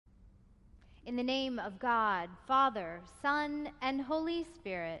In the name of God, Father, Son, and Holy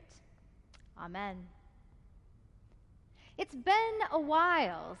Spirit. Amen. It's been a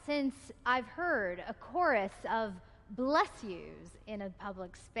while since I've heard a chorus of bless yous in a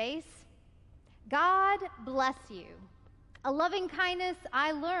public space. God bless you. A loving kindness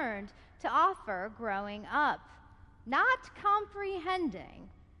I learned to offer growing up, not comprehending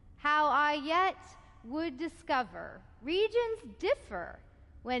how I yet would discover regions differ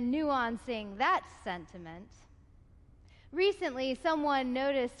when nuancing that sentiment. Recently, someone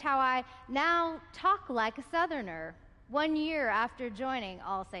noticed how I now talk like a Southerner 1 year after joining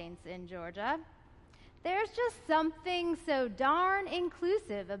All Saints in Georgia. There's just something so darn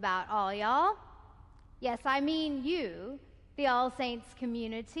inclusive about all y'all. Yes, I mean you, the All Saints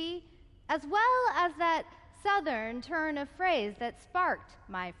community, as well as that Southern turn of phrase that sparked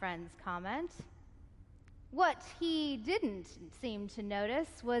my friend's comment. What he didn't seem to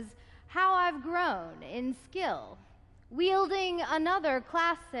notice was how I've grown in skill, wielding another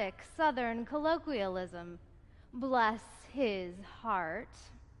classic Southern colloquialism, bless his heart.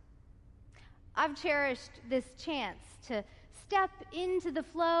 I've cherished this chance to step into the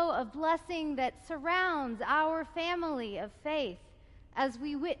flow of blessing that surrounds our family of faith as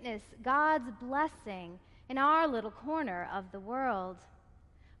we witness God's blessing in our little corner of the world.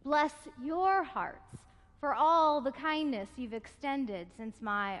 Bless your hearts for all the kindness you've extended since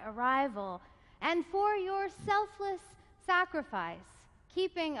my arrival, and for your selfless sacrifice,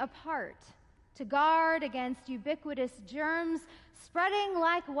 keeping apart to guard against ubiquitous germs spreading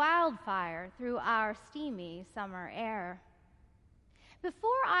like wildfire through our steamy summer air. Before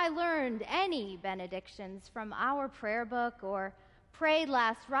I learned any benedictions from our prayer book or prayed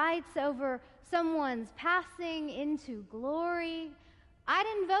last rites over someone's passing into glory,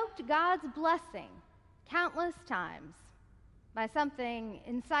 I'd invoked God's blessing countless times by something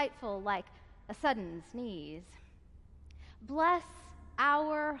insightful like a sudden sneeze. Bless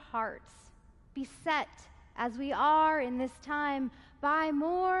our hearts, beset as we are in this time by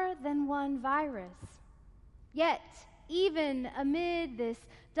more than one virus. Yet, even amid this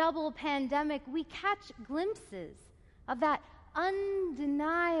double pandemic, we catch glimpses of that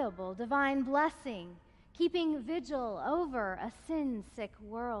undeniable divine blessing, keeping vigil over a sin-sick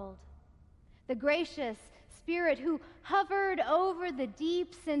world. The gracious Spirit who hovered over the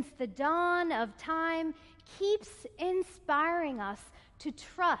deep since the dawn of time keeps inspiring us to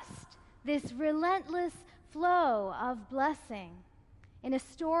trust this relentless flow of blessing in a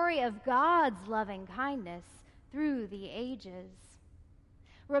story of God's loving kindness through the ages.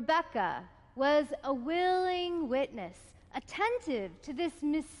 Rebecca was a willing witness, attentive to this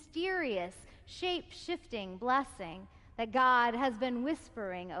mysterious, shape-shifting blessing that God has been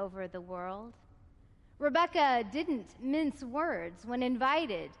whispering over the world. Rebecca didn't mince words when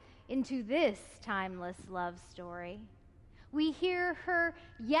invited into this timeless love story. We hear her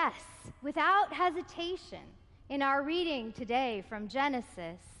yes without hesitation in our reading today from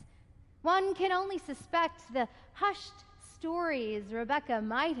Genesis. One can only suspect the hushed stories Rebecca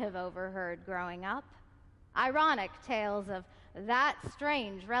might have overheard growing up. Ironic tales of that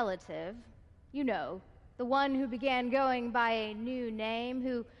strange relative, you know, the one who began going by a new name,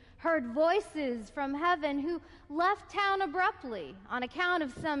 who heard voices from heaven, who left town abruptly on account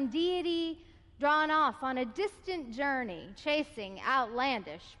of some deity drawn off on a distant journey, chasing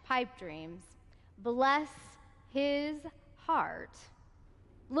outlandish pipe dreams. Bless his heart.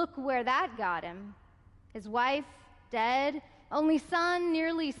 Look where that got him. His wife, dead, only son,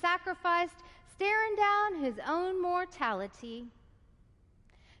 nearly sacrificed, staring down his own mortality.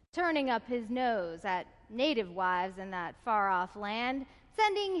 Turning up his nose at native wives in that far-off land,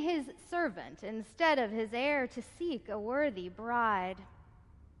 sending his servant instead of his heir to seek a worthy bride.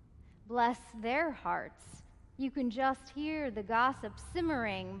 Bless their hearts. You can just hear the gossip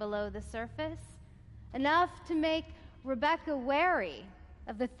simmering below the surface, enough to make Rebecca wary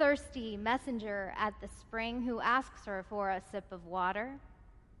of the thirsty messenger at the spring who asks her for a sip of water.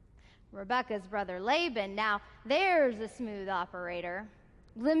 Rebecca's brother Laban, now there's a smooth operator.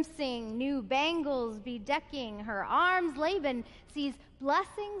 Glimpsing new bangles bedecking her arms, Laban sees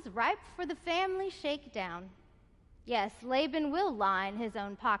blessings ripe for the family shakedown. Yes, Laban will line his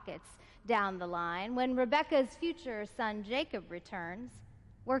own pockets down the line when Rebecca's future son Jacob returns,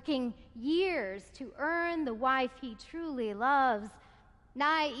 working years to earn the wife he truly loves.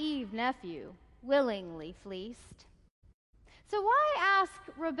 Naive nephew, willingly fleeced. So why ask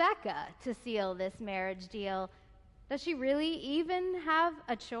Rebecca to seal this marriage deal? Does she really even have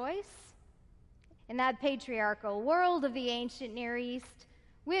a choice? In that patriarchal world of the ancient Near East,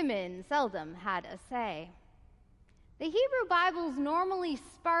 women seldom had a say. The Hebrew Bible's normally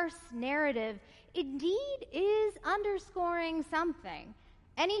sparse narrative indeed is underscoring something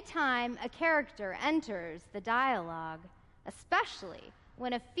anytime a character enters the dialogue, especially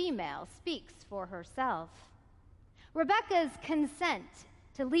when a female speaks for herself. Rebekah's consent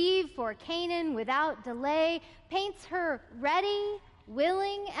to leave for Canaan without delay paints her ready,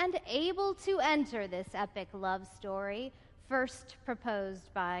 willing, and able to enter this epic love story first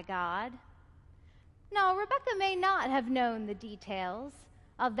proposed by God. No, Rebekah may not have known the details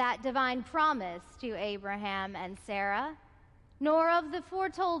of that divine promise to Abraham and Sarah, nor of the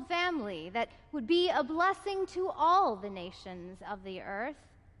foretold family that would be a blessing to all the nations of the earth.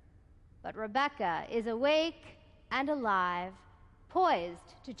 But Rebekah is awake and alive,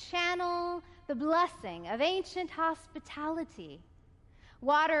 poised to channel the blessing of ancient hospitality,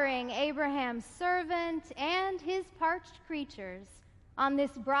 watering Abraham's servant and his parched creatures on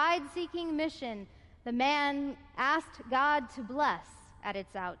this bride-seeking mission the man asked God to bless at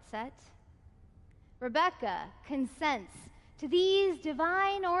its outset. Rebekah consents to these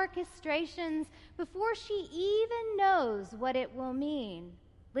divine orchestrations before she even knows what it will mean,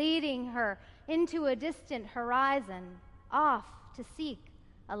 leading her into a distant horizon, off to seek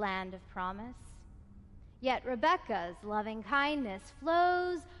a land of promise. Yet Rebekah's loving kindness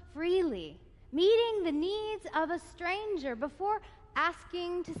flows freely, meeting the needs of a stranger before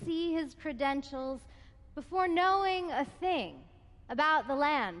asking to see his credentials, before knowing a thing about the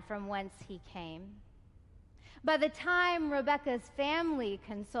land from whence he came. By the time Rebekah's family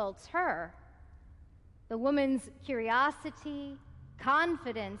consults her, the woman's curiosity,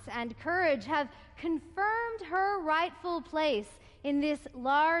 confidence, and courage have confirmed her rightful place in this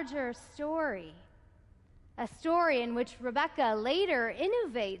larger story, a story in which Rebekah later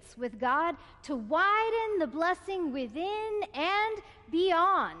innovates with God to widen the blessing within and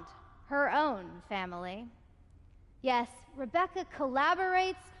beyond her own family. Yes, Rebekah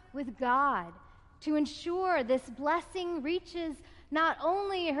collaborates with God to ensure this blessing reaches not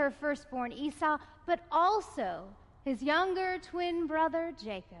only her firstborn Esau, but also his younger twin brother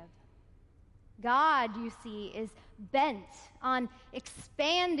Jacob. God, you see, is bent on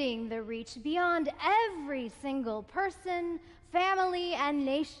expanding the reach beyond every single person, family, and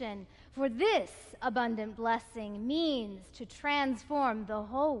nation, for this abundant blessing means to transform the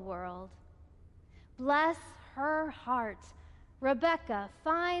whole world. Bless her heart. Rebekah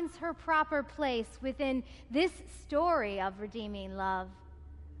finds her proper place within this story of redeeming love.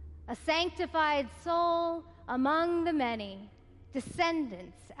 A sanctified soul among the many,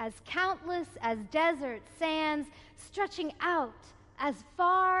 descendants as countless as desert sands, stretching out as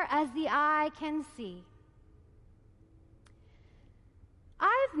far as the eye can see.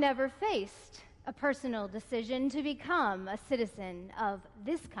 I've never faced a personal decision to become a citizen of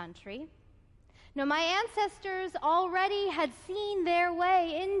this country. No, my ancestors already had seen their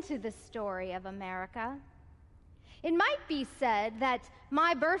way into the story of America. It might be said that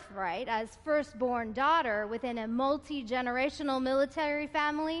my birthright as firstborn daughter within a multi-generational military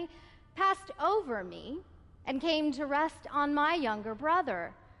family passed over me and came to rest on my younger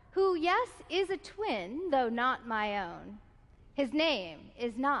brother, who, yes, is a twin, though not my own. His name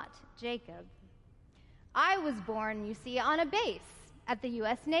is not Jacob. I was born, you see, on a base at the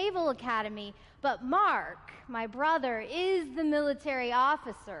U.S. Naval Academy, but Mark, my brother, is the military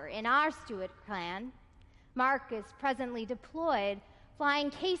officer in our Stewart clan. Mark is presently deployed,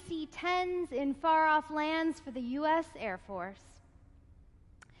 flying KC-10s in far-off lands for the U.S. Air Force.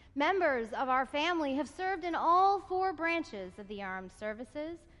 Members of our family have served in all 4 branches of the armed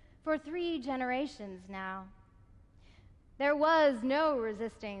services for 3 generations now. There was no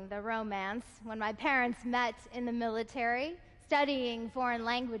resisting the romance when my parents met in the military, studying foreign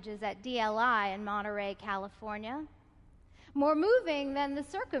languages at DLI in Monterey, California. More moving than the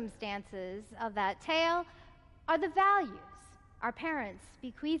circumstances of that tale are the values our parents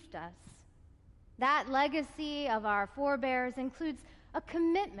bequeathed us. That legacy of our forebears includes a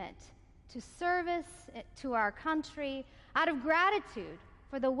commitment to service to our country out of gratitude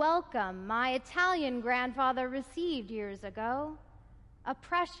for the welcome my Italian grandfather received years ago, a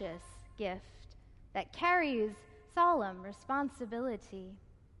precious gift that carries solemn responsibility.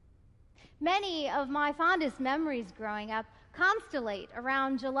 Many of my fondest memories growing up constellate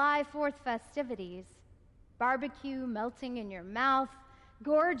around July 4th festivities. Barbecue melting in your mouth,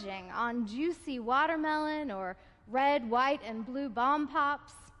 gorging on juicy watermelon or red, white, and blue bomb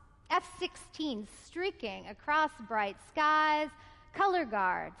pops, F-16s streaking across bright skies, color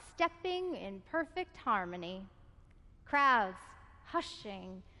guards stepping in perfect harmony, crowds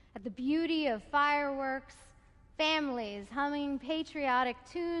hushing at the beauty of fireworks, families humming patriotic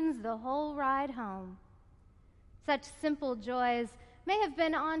tunes the whole ride home. Such simple joys may have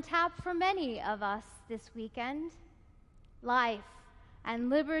been on tap for many of us this weekend. Life and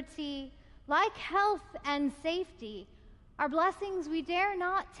liberty, like health and safety, are blessings we dare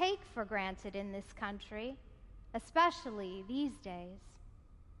not take for granted in this country, especially these days.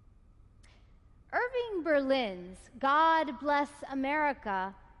 Irving Berlin's God Bless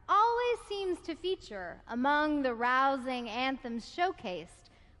America always seems to feature among the rousing anthems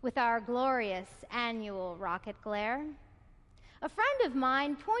showcased with our glorious annual rocket glare. A friend of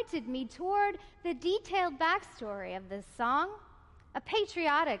mine pointed me toward the detailed backstory of this song, a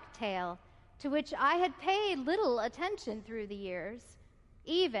patriotic tale to which I had paid little attention through the years,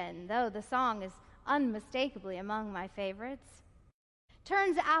 even though the song is unmistakably among my favorites.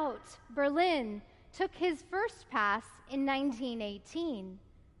 Turns out Berlin took his first pass in 1918,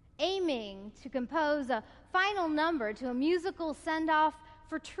 aiming to compose a final number to a musical send-off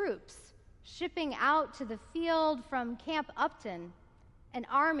for troops shipping out to the field from Camp Upton, an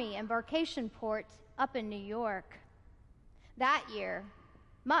Army embarkation port up in New York. That year,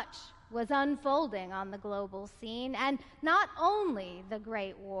 much was unfolding on the global scene, and not only the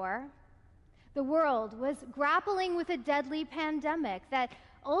Great War. The world was grappling with a deadly pandemic that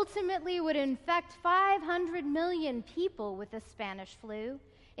ultimately would infect 500 million people with the Spanish flu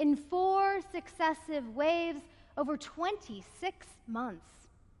in 4 successive waves over 26 months.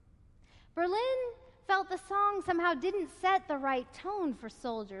 Berlin felt the song somehow didn't set the right tone for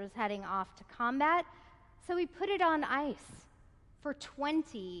soldiers heading off to combat, so he put it on ice for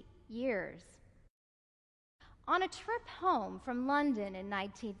 20 years. On a trip home from London in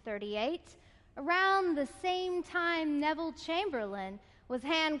 1938, around the same time Neville Chamberlain was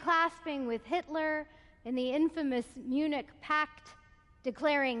hand-clasping with Hitler in the infamous Munich Pact,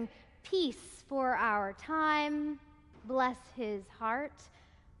 declaring peace for our time, bless his heart,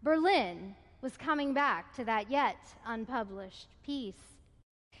 Berlin was coming back to that yet unpublished piece.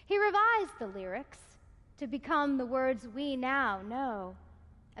 He revised the lyrics to become the words we now know.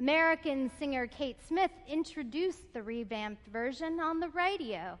 American singer Kate Smith introduced the revamped version on the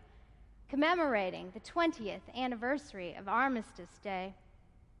radio, commemorating the 20th anniversary of Armistice Day.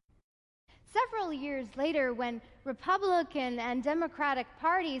 Several years later, when Republican and Democratic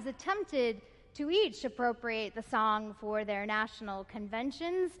parties attempted to each appropriate the song for their national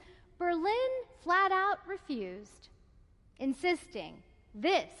conventions, Berlin flat out refused, insisting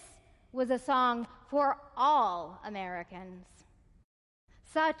this was a song for all Americans.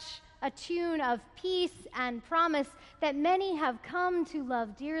 Such a tune of peace and promise that many have come to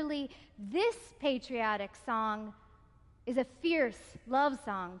love dearly, this patriotic song is a fierce love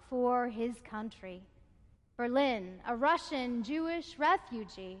song for his country. Berlin, a Russian Jewish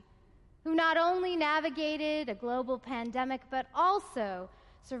refugee who not only navigated a global pandemic but also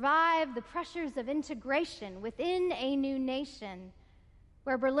survived the pressures of integration within a new nation,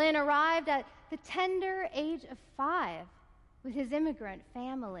 where Berlin arrived at the tender age of 5 with his immigrant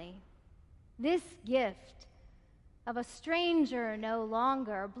family. This gift of a stranger no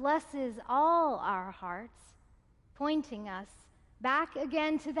longer blesses all our hearts, pointing us back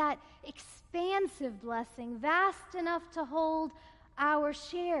again to that expansive blessing, vast enough to hold our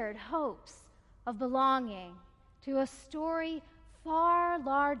shared hopes of belonging to a story far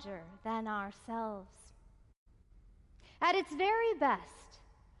larger than ourselves. At its very best,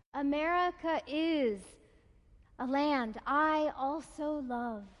 America is a land I also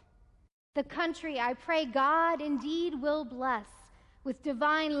love, the country I pray God indeed will bless with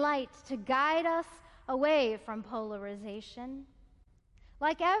divine light to guide us away from polarization.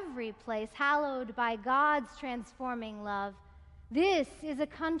 Like every place hallowed by God's transforming love, this is a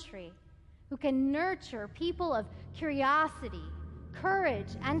country who can nurture people of curiosity,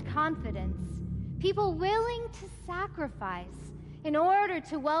 courage, and confidence, people willing to sacrifice in order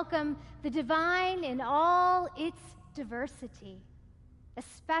to welcome the divine in all its diversity,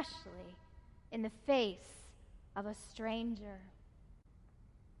 especially in the face of a stranger.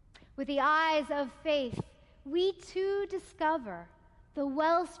 With the eyes of faith, we too discover the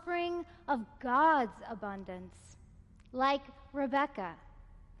wellspring of God's abundance. Like Rebekah,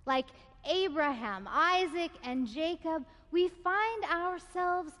 like Abraham, Isaac, and Jacob, we find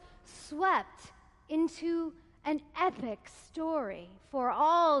ourselves swept into an epic story for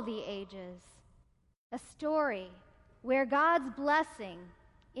all the ages, a story where God's blessing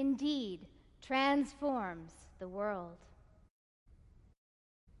indeed transforms the world.